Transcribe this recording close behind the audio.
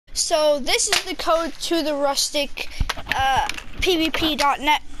So this is the code to the rustic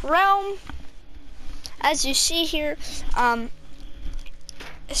PvP.net realm, as you see here.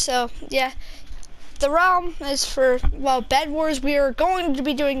 So yeah, the realm is for, well, Bed Wars. We are going to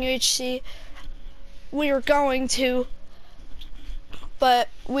be doing UHC. We are going to, but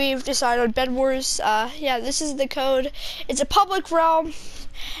we've decided on Bed Wars. Yeah, this is the code. It's a public realm.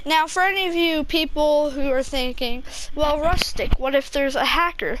 Now, for any of you people who are thinking, well, rustic, what if there's a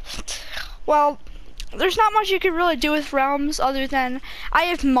hacker? Well, there's not much you can really do with realms other than I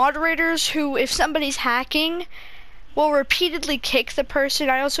have moderators who, if somebody's hacking, will repeatedly kick the person.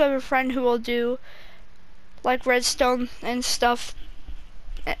 I also have a friend who will do like redstone and stuff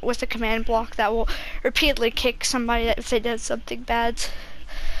with a command block that will repeatedly kick somebody if they did something bad.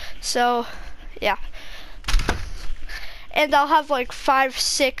 So yeah, and I'll have like 5,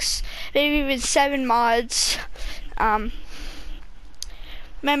 6, maybe even 7 mods.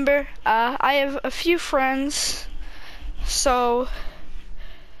 Remember, I have a few friends, so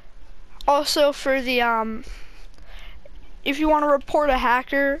also for the if you want to report a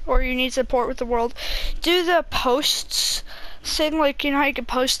hacker or you need support with the world, do the posts thing, like, you know how you can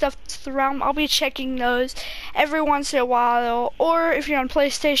post stuff to the realm. I'll be checking those every once in a while, or if you're on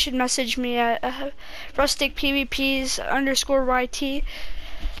PlayStation, message me at rusticpvps_YT.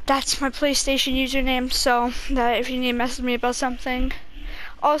 That's my PlayStation username, so that if you need to message me about something.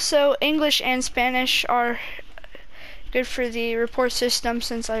 Also, English and Spanish are good for the report system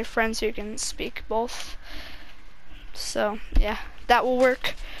since I have friends who can speak both. So yeah, that will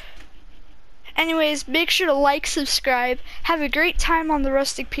work. Anyways, make sure to like, subscribe, have a great time on the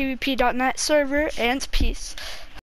rusticpvp.net server, and peace.